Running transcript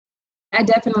I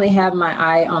definitely have my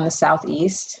eye on the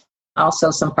Southeast,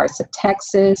 also some parts of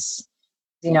Texas.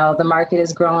 The market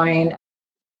is growing.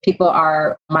 People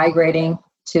are migrating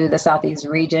to the Southeast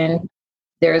region.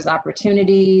 There's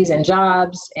opportunities and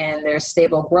jobs, and there's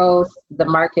stable growth. The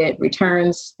market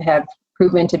returns have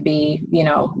proven to be,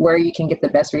 where you can get the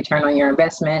best return on your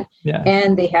investment. Yeah.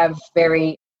 And they have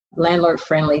very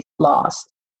landlord-friendly laws.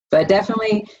 But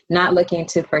definitely not looking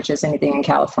to purchase anything in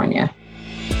California.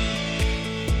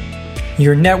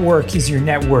 Your network is your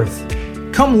net worth.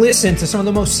 Come listen to some of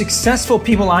the most successful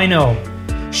people I know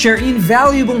share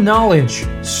invaluable knowledge,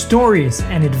 stories,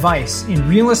 and advice in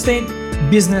real estate,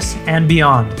 business, and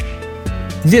beyond.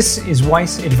 This is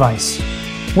Weiss Advice.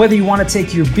 Whether you want to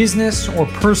take your business or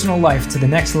personal life to the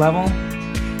next level,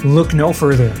 look no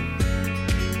further.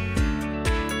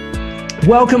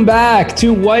 Welcome back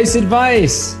to Weiss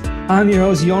Advice. I'm your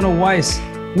host, Yana Weiss.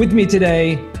 With me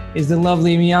today is the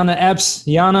lovely Yana Epps.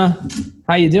 Yana,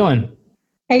 how you doing?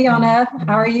 Hey, Yana.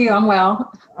 How are you? I'm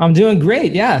well. I'm doing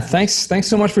great. Yeah. Thanks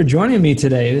so much for joining me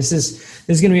today. This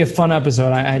is going to be a fun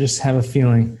episode. I just have a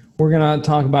feeling we're going to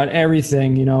talk about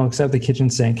everything, except the kitchen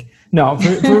sink. No,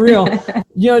 for real.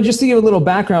 Just to give a little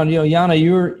background,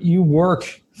 Yana, you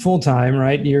work full time,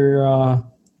 right? You're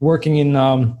working in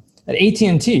at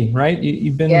AT&T, right?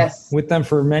 You've been with them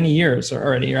for many years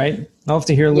already, right? I'll have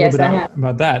to hear a little bit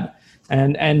about that.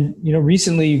 And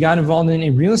recently you got involved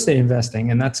in real estate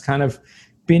investing, and that's kind of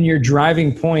been your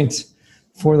driving point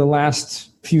for the last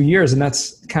few years, and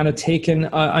that's kind of taken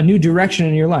a new direction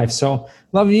in your life. So,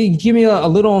 love you. Give me a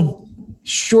little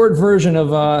short version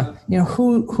of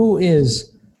who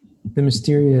is the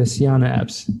mysterious Yana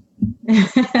Epps.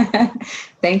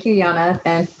 Thank you, Yana,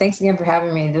 and thanks again for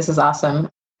having me. This is awesome.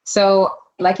 So,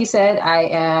 like you said, I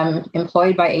am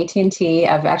employed by AT&T.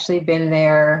 I've actually been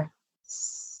there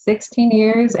 16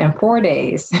 years and 4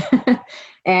 days,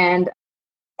 and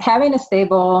having a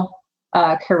stable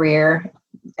career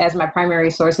as my primary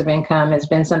source of income has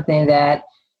been something that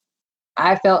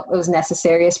I felt was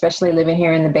necessary, especially living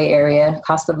here in the Bay Area.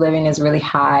 Cost of living is really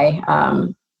high.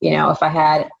 If I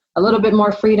had a little bit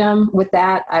more freedom with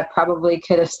that, I probably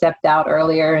could have stepped out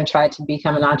earlier and tried to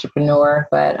become an entrepreneur.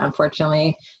 But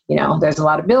unfortunately, there's a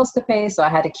lot of bills to pay. So I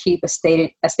had to keep a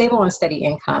stable and steady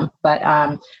income. But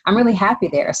I'm really happy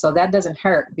there. So that doesn't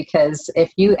hurt, because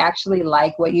if you actually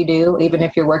like what you do, even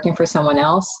if you're working for someone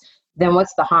else, then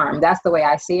what's the harm? That's the way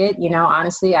I see it.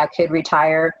 Honestly, I could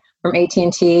retire from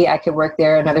AT&T. I could work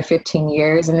there another 15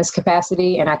 years in this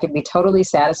capacity, and I could be totally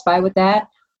satisfied with that.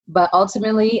 But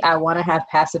ultimately, I want to have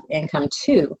passive income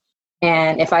too.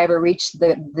 And if I ever reach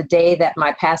the day that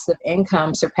my passive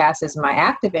income surpasses my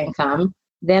active income,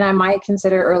 then I might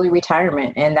consider early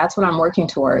retirement. And that's what I'm working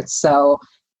towards. So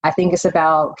I think it's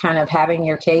about kind of having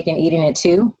your cake and eating it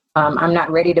too. I'm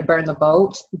not ready to burn the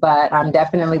boat, but I'm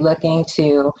definitely looking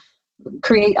to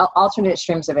create alternate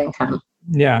streams of income.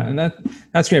 Yeah, and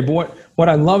that's great. But what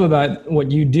I love about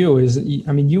what you do is,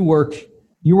 you're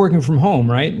working from home,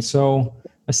 right? So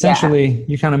essentially,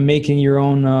 you're kind of making your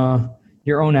own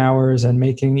hours and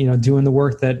making, doing the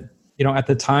work that, at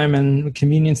the time and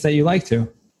convenience that you like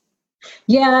to.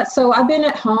 Yeah. So I've been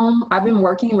at home. I've been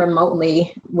working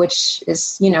remotely, which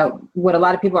is, what a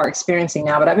lot of people are experiencing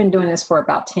now, but I've been doing this for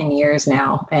about 10 years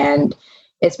now. And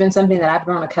it's been something that I've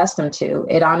grown accustomed to.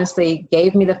 It honestly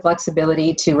gave me the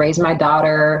flexibility to raise my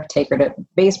daughter, take her to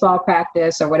baseball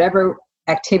practice or whatever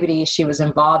activity she was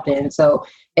involved in. So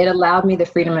it allowed me the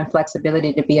freedom and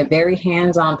flexibility to be a very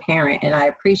hands-on parent. And I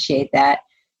appreciate that.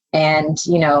 And,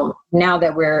 now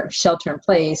that we're shelter in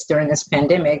place during this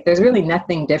pandemic, there's really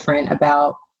nothing different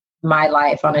about my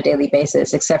life on a daily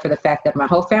basis, except for the fact that my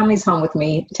whole family's home with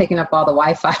me, taking up all the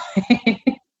Wi-Fi.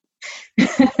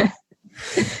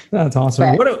 That's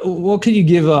awesome. What could you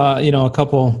give, a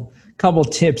couple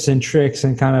tips and tricks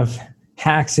and kind of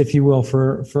hacks, if you will,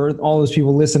 for all those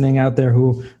people listening out there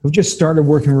who've just started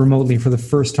working remotely for the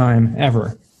first time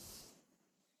ever?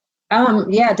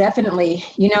 Yeah, definitely.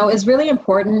 It's really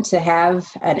important to have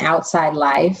an outside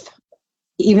life.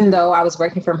 Even though I was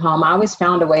working from home, I always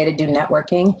found a way to do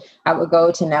networking. I would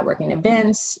go to networking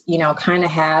events, kind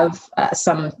of have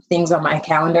some things on my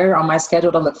calendar, on my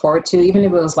schedule to look forward to, even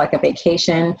if it was like a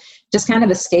vacation, just kind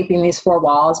of escaping these four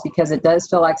walls, because it does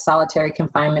feel like solitary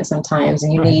confinement sometimes,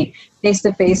 and you need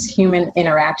face-to-face human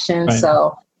interaction. Right.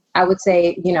 So I would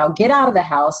say, get out of the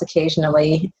house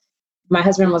occasionally. My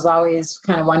husband was always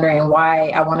kind of wondering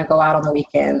why I want to go out on the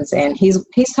weekends, and he's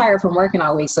tired from working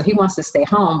all week, so he wants to stay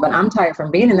home, but I'm tired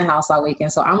from being in the house all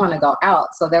weekend, so I want to go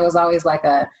out. So there was always like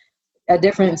a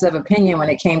difference of opinion when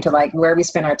it came to like where we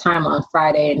spend our time on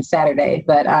Friday and Saturday.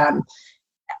 But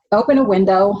Open a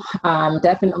window.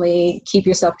 Definitely keep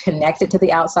yourself connected to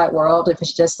the outside world. If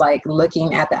it's just like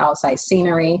looking at the outside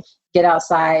scenery, get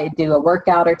outside, do a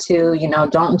workout or two.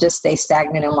 Don't just stay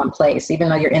stagnant in one place. Even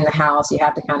though you're in the house, you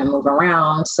have to kind of move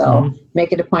around. So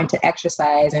make it a point to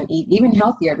exercise and eat even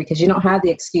healthier, because you don't have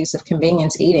the excuse of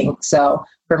convenience eating. So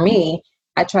for me,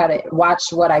 I try to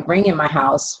watch what I bring in my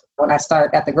house when I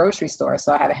start at the grocery store.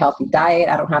 So I have a healthy diet.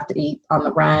 I don't have to eat on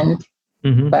the run.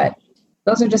 But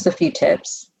those are just a few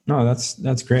tips. No,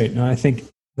 that's great. No, I think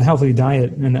the healthy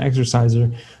diet and the exercise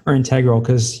are integral,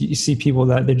 because you see people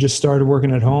that they just started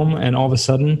working at home and all of a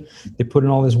sudden they put in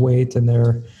all this weight and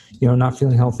they're, not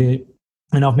feeling healthy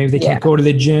enough. Maybe they can't go to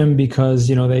the gym because,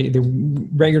 they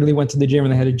regularly went to the gym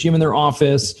and they had a gym in their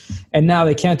office, and now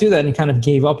they can't do that and kind of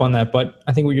gave up on that. But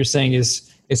I think what you're saying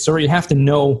is sort of, you have to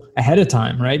know ahead of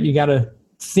time, right? You got to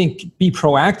be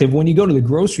proactive when you go to the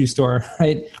grocery store,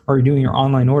 right? Or you're doing your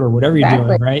online order, whatever you're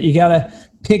doing, right? You got to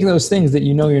pick those things that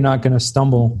you're not going to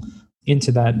stumble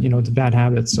into that, to bad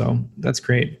habits. So that's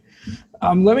great.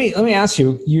 Let me ask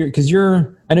you, because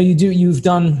I know you've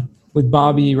done with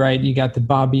Bobby, right? You got the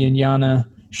Bobby and Yana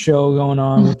show going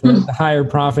on with the higher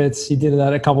profits. You did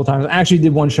that a couple of times. I actually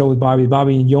did one show with Bobby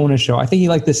and Yana show. I think he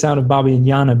liked the sound of Bobby and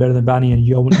Yana better than Bobby and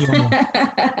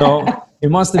Yana. So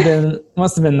it must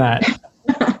have been that.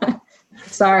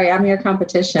 Sorry, I'm your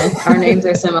competition. Our names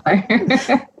are similar.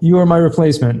 You are my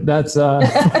replacement. That's a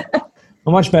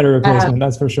much better replacement,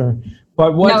 that's for sure.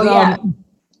 But and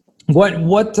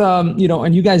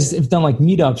you guys have done like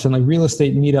meetups and like real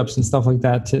estate meetups and stuff like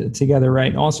that together,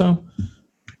 right? Also.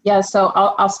 Yeah. So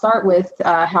I'll start with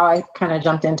how I kind of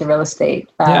jumped into real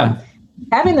estate.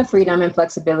 Having the freedom and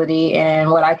flexibility and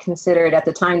what I considered at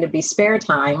the time to be spare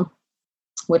time,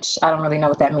 which I don't really know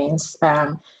what that means.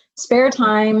 Spare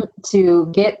time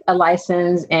to get a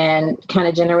license and kind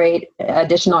of generate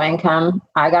additional income.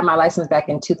 I got my license back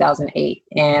in 2008,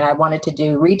 and I wanted to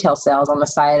do retail sales on the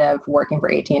side of working for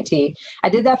AT&T. I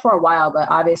did that for a while, but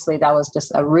obviously that was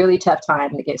just a really tough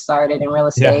time to get started in real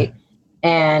estate.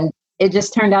 And it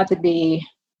just turned out to be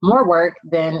more work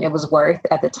than it was worth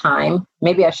at the time.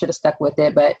 Maybe I should have stuck with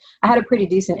it, but I had a pretty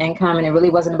decent income, and it really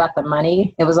wasn't about the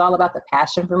money. It was all about the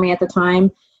passion for me at the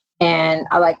time. And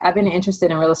I've been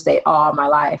interested in real estate all my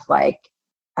life. Like,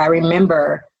 I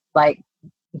remember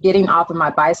getting off of my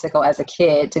bicycle as a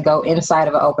kid to go inside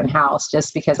of an open house,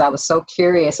 just because I was so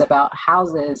curious about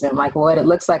houses and what it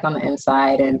looks like on the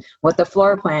inside and what the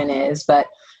floor plan is. But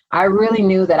I really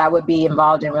knew that I would be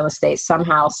involved in real estate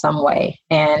somehow, some way.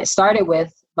 And it started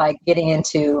with getting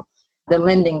into the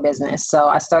lending business. So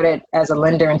I started as a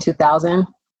lender in 2000,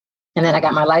 and then I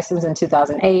got my license in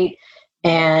 2008.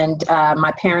 And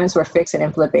my parents were fixing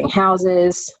and flipping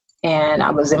houses, and I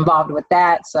was involved with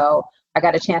that. So I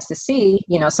got a chance to see,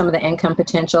 some of the income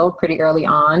potential pretty early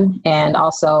on. And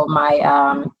also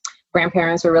my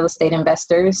grandparents were real estate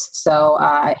investors. So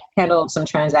I handled some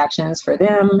transactions for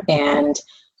them and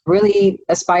really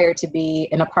aspired to be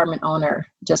an apartment owner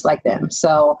just like them.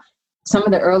 So some of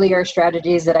the earlier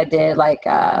strategies that I did,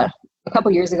 a couple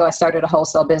of years ago, I started a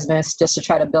wholesale business just to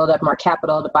try to build up more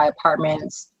capital to buy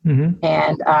apartments.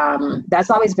 And that's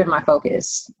always been my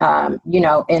focus. In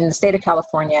the state of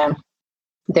California,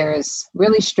 there's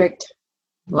really strict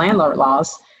landlord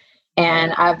laws,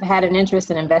 and I've had an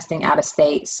interest in investing out of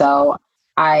state. So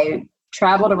I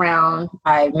traveled around,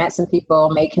 I met some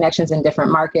people, made connections in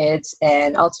different markets,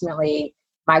 and ultimately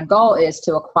my goal is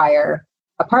to acquire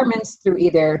apartments through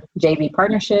either JV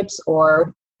partnerships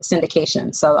or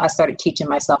syndication. So I started teaching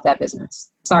myself that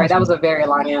business. Sorry, that was a very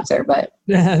long answer, but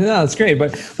no, that's great.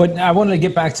 But I wanted to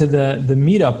get back to the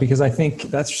meetup, because I think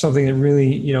that's something that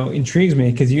really, intrigues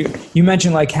me, because you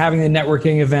mentioned having the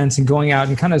networking events and going out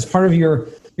and kind of as part of your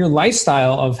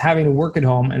lifestyle of having to work at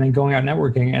home and then going out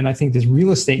networking. And I think this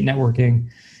real estate networking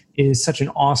is such an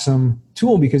awesome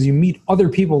tool, because you meet other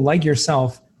people like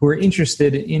yourself who are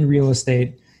interested in real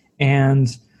estate.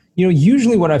 And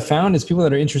usually what I've found is people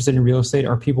that are interested in real estate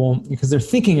are people because they're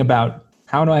thinking about,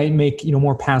 how do I make,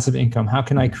 more passive income? How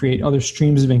can I create other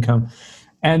streams of income?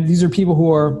 And these are people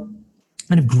who are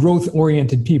kind of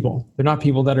growth-oriented people. They're not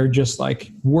people that are just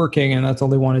working and that's all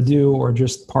they want to do, or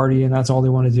just party and that's all they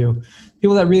want to do.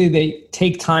 People that really, they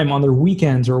take time on their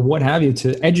weekends or what have you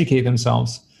to educate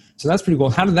themselves. So that's pretty cool.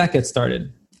 How did that get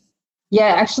started?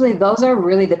 Yeah, actually, those are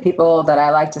really the people that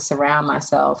I like to surround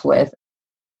myself with.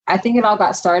 I think it all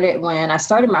got started when I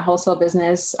started my wholesale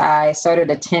business. I started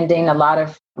attending a lot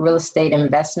of real estate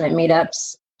investment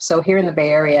meetups. So here in the Bay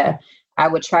Area, I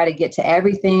would try to get to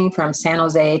everything from San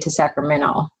Jose to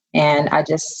Sacramento. And I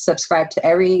just subscribed to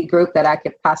every group that I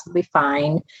could possibly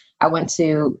find. I went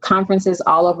to conferences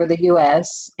all over the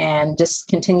US and just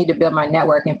continued to build my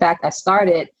network. In fact, I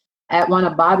started at one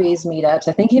of Bobby's meetups.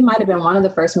 I think he might have been one of the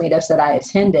first meetups that I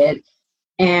attended.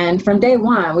 And from day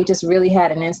one, we just really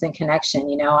had an instant connection.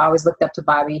 You know, I always looked up to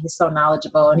Bobby. He's so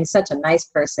knowledgeable and he's such a nice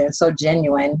person, so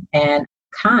genuine and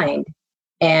kind.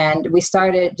 And we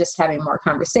started just having more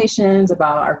conversations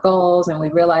about our goals. And we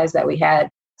realized that we had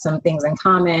some things in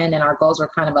common and our goals were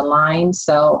kind of aligned.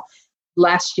 So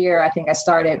last year, I think I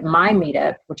started my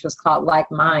meetup, which was called Like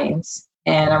Minds.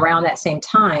 And around that same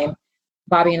time,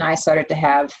 Bobby and I started to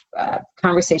have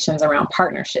conversations around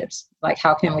partnerships. Like,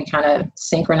 how can we kind of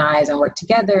synchronize and work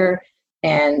together?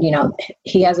 And, you know,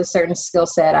 he has a certain skill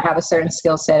set, I have a certain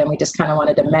skill set, and we just kind of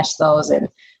wanted to mesh those and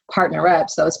partner up.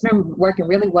 So it's been working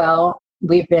really well.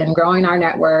 We've been growing our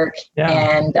network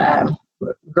and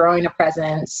growing a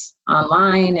presence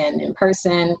online and in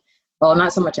person. Well,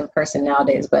 not so much in person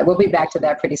nowadays, but we'll be back to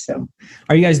that pretty soon.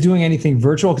 Are you guys doing anything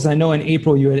virtual? Because I know in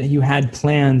April you had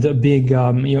planned a big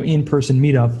in-person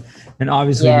meetup, and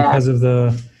obviously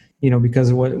because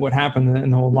of what happened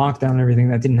in the whole lockdown and everything,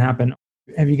 that didn't happen.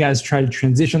 Have you guys tried to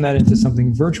transition that into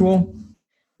something virtual?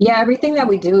 Yeah, everything that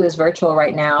we do is virtual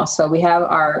right now. So we have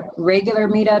our regular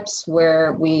meetups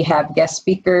where we have guest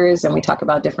speakers and we talk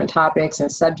about different topics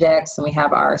and subjects. And we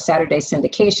have our Saturday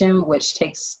syndication, which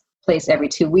takes place every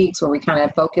 2 weeks, where we kind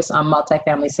of focus on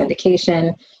multifamily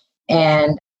syndication.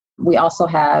 And we also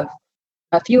have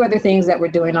a few other things that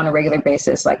we're doing on a regular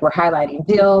basis, like we're highlighting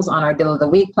deals on our Deal of the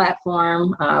Week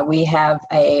platform. We have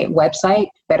a website,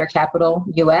 Better Capital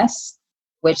US,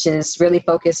 which is really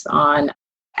focused on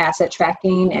asset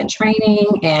tracking and training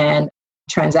and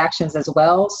transactions as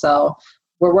well. So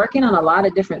we're working on a lot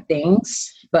of different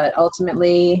things, but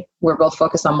ultimately we're both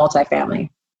focused on multifamily.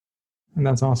 And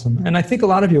that's awesome. And I think a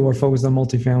lot of people are focused on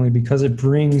multifamily because it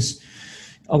brings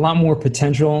a lot more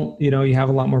potential. You know, you have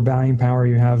a lot more buying power.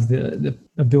 You have the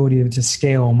ability to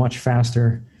scale much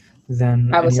faster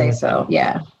than I would say so.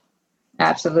 Yeah,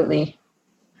 absolutely.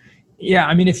 Yeah.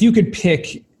 I mean, if you could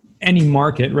pick any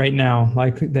market right now,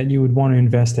 like that you would want to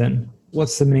invest in,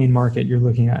 what's the main market you're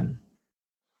looking at?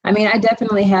 I mean, I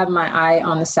definitely have my eye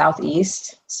on the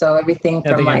Southeast. So everything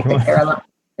from like the Carolina.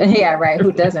 Yeah, right.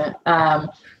 Who doesn't?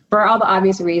 For all the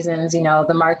obvious reasons, you know,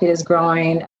 the market is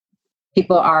growing.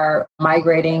 People are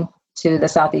migrating to the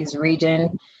Southeast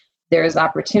region. There's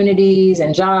opportunities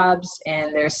and jobs,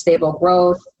 and there's stable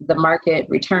growth. The market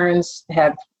returns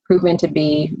have proven to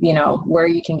be, you know, where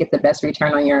you can get the best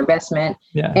return on your investment.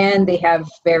 Yeah. And they have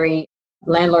very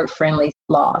landlord-friendly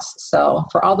laws. So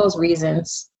for all those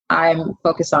reasons, I'm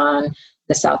focused on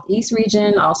the Southeast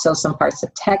region, also some parts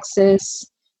of Texas,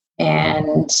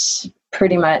 and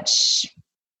pretty much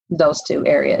those two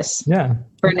areas. Yeah.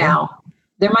 For now.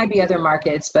 There might be other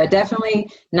markets, but definitely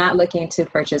not looking to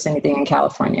purchase anything in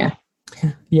California.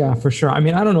 Yeah, for sure. I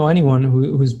mean, I don't know anyone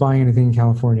who's buying anything in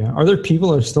California. Are there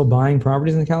people who are still buying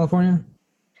properties in California?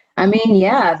 I mean,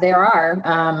 yeah, there are.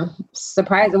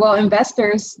 Well,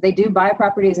 investors, they do buy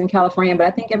properties in California, but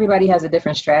I think everybody has a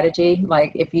different strategy.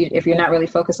 Like if you're not really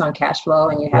focused on cash flow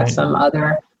and you have some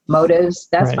other motives,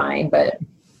 that's fine. But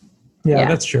yeah,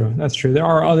 that's true. That's true. There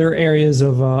are other areas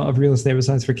of real estate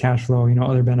besides for cash flow, you know,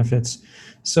 other benefits.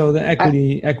 So the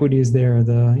equity is there.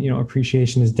 The, you know,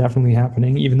 appreciation is definitely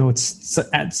happening, even though it's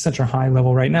at such a high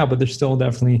level right now, but there's still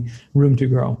definitely room to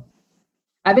grow.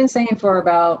 I've been saying for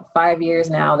about 5 years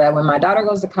now that when my daughter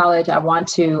goes to college, I want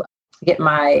to get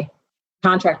my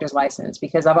contractor's license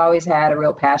because I've always had a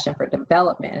real passion for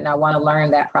development and I want to learn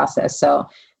that process. So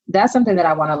that's something that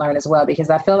I want to learn as well,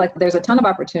 because I feel like there's a ton of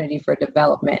opportunity for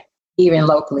development, even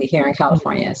locally here in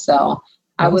California. So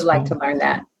I would like to learn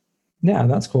that. Yeah,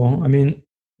 that's cool. I mean,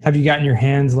 have you gotten your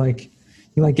hands you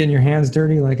like getting your hands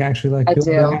dirty? Like actually like I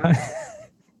do.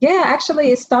 Yeah,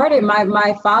 actually it started,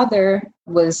 my father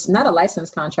was not a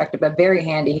licensed contractor, but very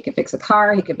handy. He could fix a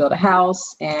car, he could build a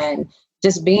house, and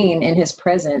just being in his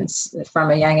presence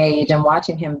from a young age and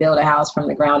watching him build a house from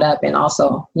the ground up, and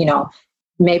also, you know,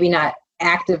 maybe not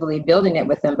actively building it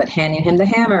with him, but handing him the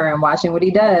hammer and watching what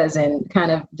he does, and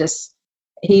kind of just,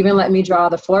 he even let me draw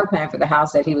the floor plan for the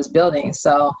house that he was building.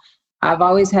 So I've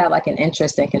always had like an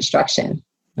interest in construction.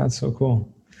 That's so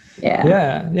cool.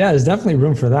 Yeah. There's definitely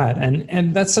room for that.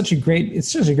 And that's such a great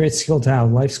skill to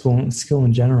have, life skill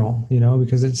in general, you know,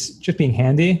 because it's just being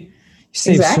handy. You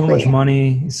save so much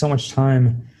money, so much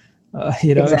time,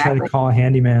 you know, try to call a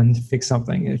handyman to fix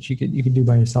something that you could do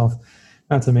by yourself.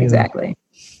 That's amazing. Exactly.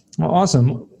 Well,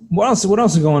 awesome. What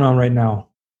else is going on right now?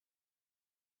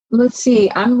 Let's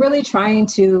see. I'm really trying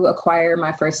to acquire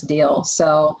my first deal.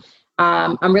 So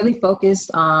I'm really focused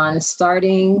on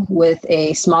starting with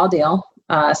a small deal.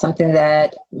 something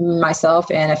that myself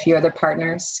and a few other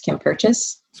partners can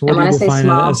purchase. So what do you define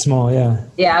as small? Yeah.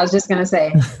 Yeah, I was just going to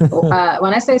say,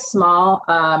 when I say small,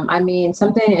 I mean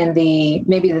something in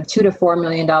maybe the $2 to $4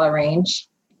 million range.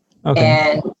 Okay.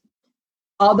 And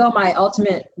although my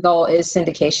ultimate goal is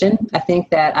syndication, I think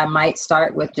that I might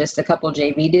start with just a couple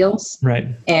JV deals, right,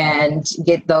 and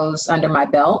get those under my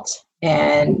belt.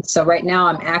 And so right now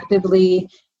I'm actively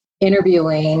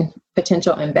interviewing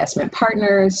potential investment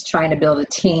partners, trying to build a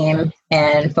team,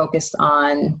 and focused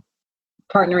on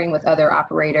partnering with other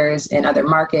operators in other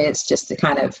markets just to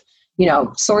kind of,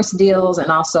 source deals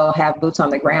and also have boots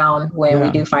on the ground when we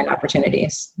do find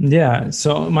opportunities. Yeah.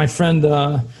 So my friend,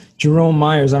 Jerome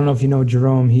Myers, I don't know if you know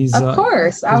Jerome. Of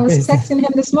course. I was texting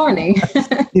him this morning.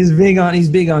 He's big on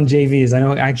JVs. I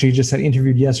know, actually just had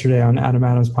interviewed yesterday on Adam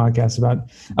Adams' podcast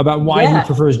about why he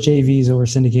prefers JVs over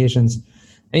syndications.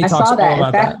 And he talks all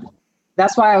about that.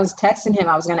 That's why I was texting him.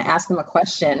 I was going to ask him a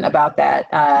question about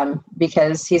that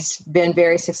because he's been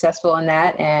very successful in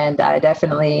that. And I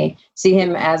definitely see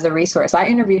him as a resource. I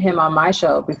interviewed him on my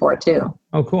show before too.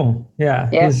 Oh, cool. Yeah.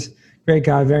 He's a great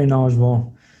guy, very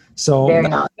knowledgeable. So very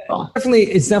knowledgeable.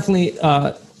 It's definitely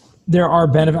there are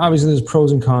benefits. Obviously, there's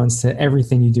pros and cons to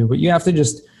everything you do, but you have to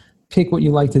just pick what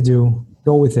you like to do,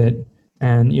 go with it,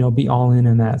 and be all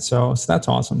in that. So that's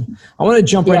awesome. I want to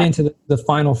jump right into the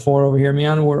final four over here,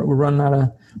 Yana. We're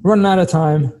running out of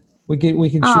time. We could.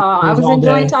 Oh, I was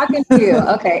enjoying talking to you.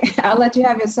 Okay, I'll let you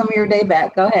have some of your day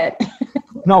back. Go ahead.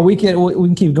 No, we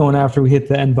can keep going after we hit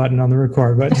the end button on the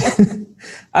record, but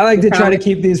I like to try to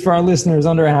keep these for our listeners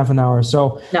under a half an hour.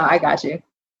 So no, I got you.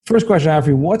 First question I have for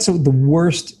you: what's the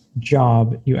worst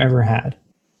job you ever had?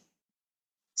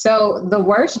 So the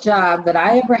worst job that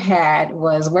I ever had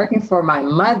was working for my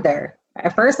mother.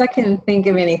 At first, I couldn't think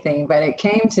of anything, but it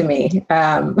came to me.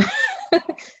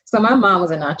 So my mom was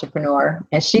an entrepreneur,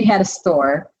 and she had a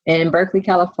store in Berkeley,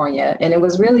 California, and it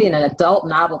was really an adult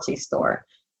novelty store.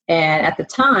 And at the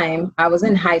time, I was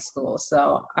in high school,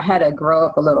 so I had to grow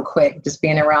up a little quick, just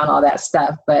being around all that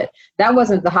stuff. But that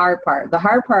wasn't the hard part. The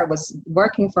hard part was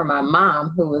working for my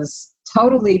mom, who was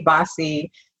totally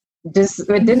bossy.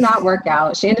 It did not work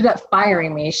out. She ended up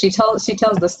firing me. She tells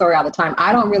the story all the time.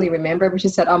 I don't really remember, but she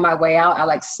said on my way out,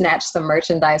 I snatched some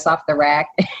merchandise off the rack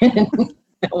and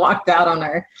walked out on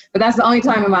her. But that's the only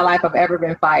time in my life I've ever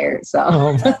been fired.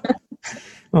 So,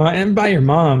 well, and by your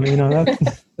mom,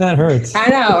 that hurts. I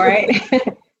know,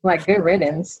 right? Good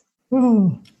riddance.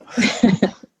 All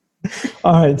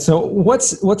right. So,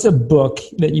 what's a book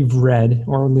that you've read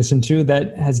or listened to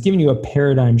that has given you a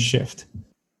paradigm shift?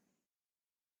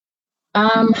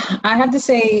 I have to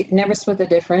say Never Split the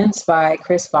Difference by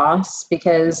Chris Voss,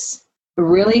 because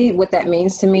really what that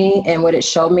means to me and what it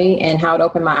showed me and how it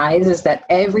opened my eyes is that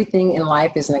everything in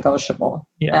life is negotiable.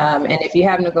 Yeah. And if you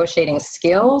have negotiating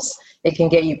skills, it can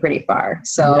get you pretty far.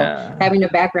 So having a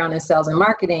background in sales and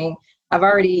marketing, I've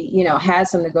already, had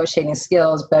some negotiating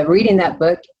skills, but reading that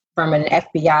book from an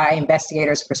FBI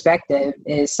investigator's perspective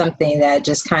is something that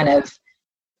just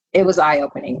it was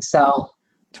eye-opening. So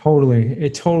Totally.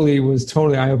 It was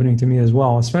totally eye-opening to me as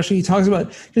well. Especially he talks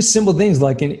about just simple things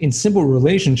like in simple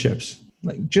relationships,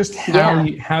 like just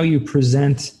how you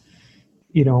present,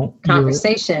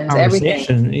 conversations,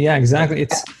 everything. Yeah, exactly.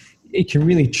 It can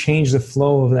really change the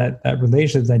flow of that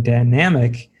relationship, that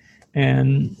dynamic.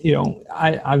 And,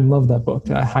 I love that book.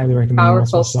 I highly recommend it.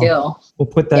 Powerful skill. So we'll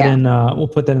put that we'll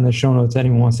put that in the show notes.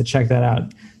 Anyone wants to check that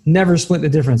out. Never Split the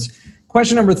Difference.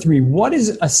 Question number 3, what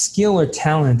is a skill or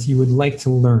talent you would like to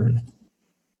learn?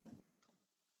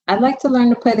 I'd like to learn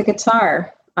to play the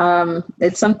guitar.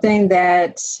 It's something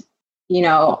that,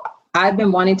 I've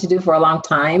been wanting to do for a long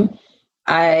time.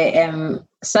 I am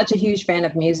such a huge fan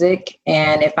of music.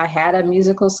 And if I had a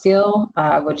musical skill,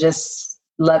 I would just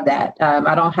love that.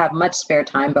 I don't have much spare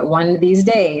time, but one of these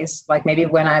days, like maybe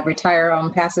when I retire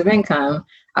on passive income,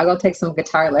 I'll go take some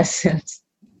guitar lessons.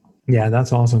 Yeah,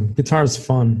 that's awesome. Guitar's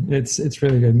fun. It's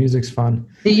really good. Music's fun.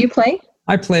 Do you play?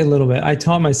 I play a little bit. I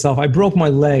taught myself. I broke my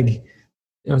leg.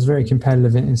 I was very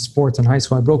competitive in sports in high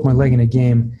school. I broke my leg in a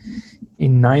game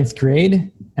in 9th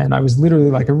grade, and I was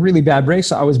literally a really bad break.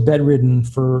 So I was bedridden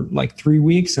for 3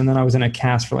 weeks, and then I was in a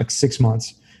cast for 6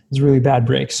 months. It was a really bad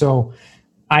break. So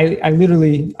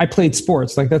I played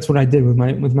sports. That's what I did with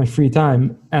my free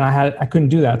time. And I couldn't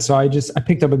do that. So I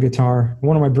picked up a guitar.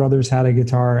 One of my brothers had a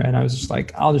guitar, and I was just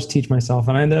I'll just teach myself.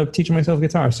 And I ended up teaching myself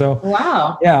guitar. So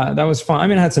wow. Yeah, that was fun. I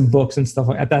mean, I had some books and stuff.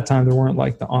 At that time, there weren't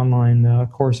the online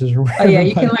courses or whatever. Oh yeah,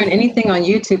 you can learn anything on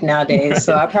YouTube nowadays.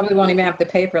 So I probably won't even have to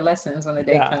pay for lessons when the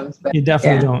day comes. But you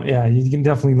definitely don't. Yeah, you can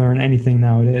definitely learn anything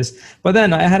nowadays. But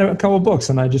then I had a couple of books,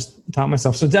 and I just taught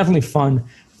myself. So definitely fun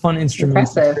instrument.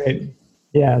 Impressive.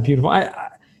 Yeah, beautiful.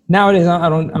 Nowadays I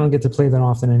don't get to play that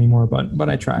often anymore, but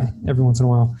I try every once in a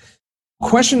while.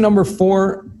 Question number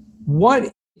 4,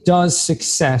 what does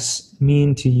success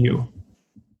mean to you?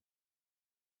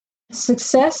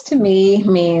 Success to me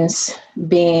means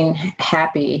being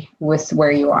happy with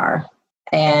where you are.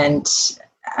 And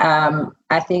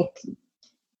I think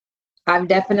I've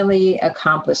definitely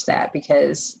accomplished that,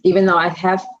 because even though I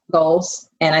have goals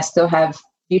and I still have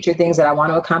future things that I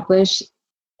want to accomplish,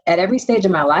 at every stage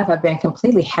of my life, I've been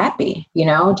completely happy,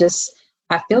 just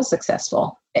I feel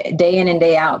successful day in and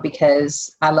day out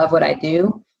because I love what I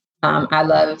do. I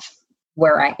love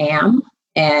where I am.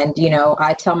 And,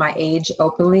 I tell my age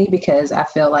openly because I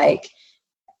feel like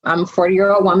I'm a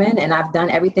 40-year-old woman and I've done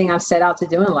everything I've set out to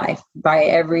do in life. By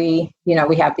every,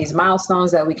 we have these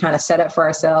milestones that we kind of set up for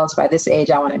ourselves. By this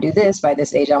age, I want to do this. By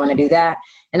this age, I want to do that.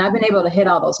 And I've been able to hit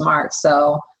all those marks.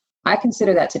 So I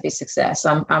consider that to be success.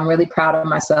 I'm really proud of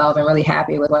myself and really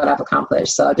happy with what I've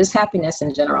accomplished. So just happiness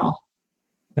in general.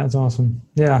 That's awesome.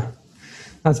 Yeah,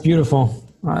 that's beautiful.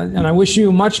 And I wish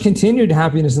you much continued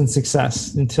happiness and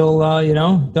success until,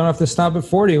 don't have to stop at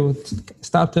 40. We'll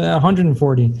stop to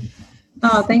 140.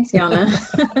 Oh, thanks, Yana.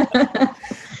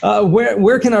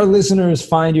 Where can our listeners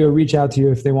find you or reach out to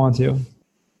you if they want to?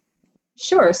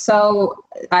 Sure. So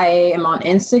I am on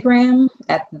Instagram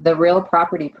at The Real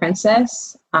Property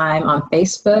Princess. I'm on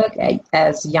Facebook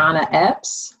as Yana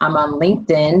Epps. I'm on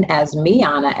LinkedIn as me,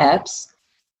 Yana Epps.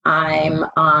 I'm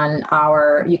on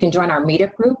you can join our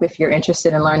meetup group if you're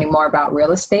interested in learning more about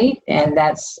real estate. And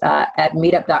that's at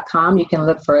meetup.com. You can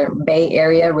look for Bay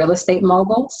Area real estate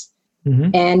moguls.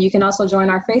 Mm-hmm. And you can also join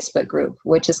our Facebook group,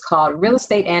 which is called Real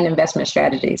Estate and Investment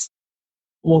Strategies.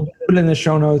 We'll put it in the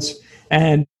show notes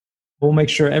and we'll make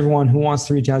sure everyone who wants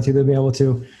to reach out to you, they'll be able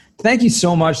to. Thank you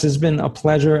so much. It's been a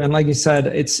pleasure. And like you said,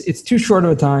 it's too short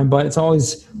of a time, but it's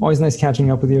always nice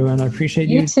catching up with you. And I appreciate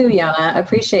you. You too, Yana. I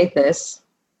appreciate this.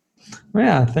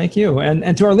 Yeah, thank you.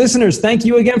 And to our listeners, thank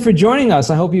you again for joining us.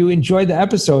 I hope you enjoyed the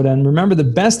episode. And remember, the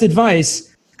best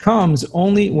advice comes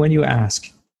only when you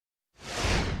ask.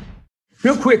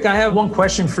 Real quick, I have one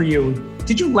question for you.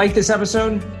 Did you like this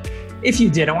episode? If you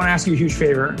did, I want to ask you a huge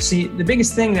favor. See, the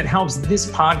biggest thing that helps this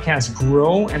podcast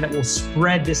grow and that will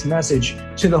spread this message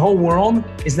to the whole world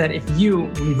is that if you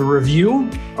leave a review,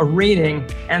 a rating,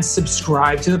 and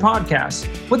subscribe to the podcast.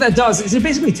 What that does is it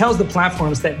basically tells the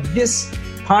platforms that this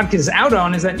podcast is out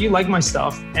on is that you like my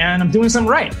stuff and I'm doing something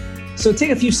right. So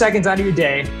take a few seconds out of your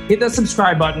day, hit that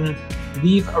subscribe button,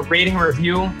 leave a rating or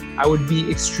review. I would be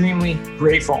extremely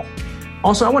grateful.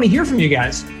 Also, I want to hear from you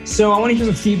guys. So I want to hear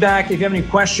some feedback. If you have any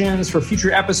questions for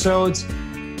future episodes,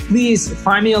 please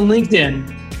find me on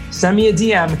LinkedIn. Send me a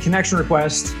DM, a connection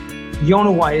request,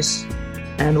 Yana Weiss,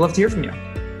 and I'd love to hear from you.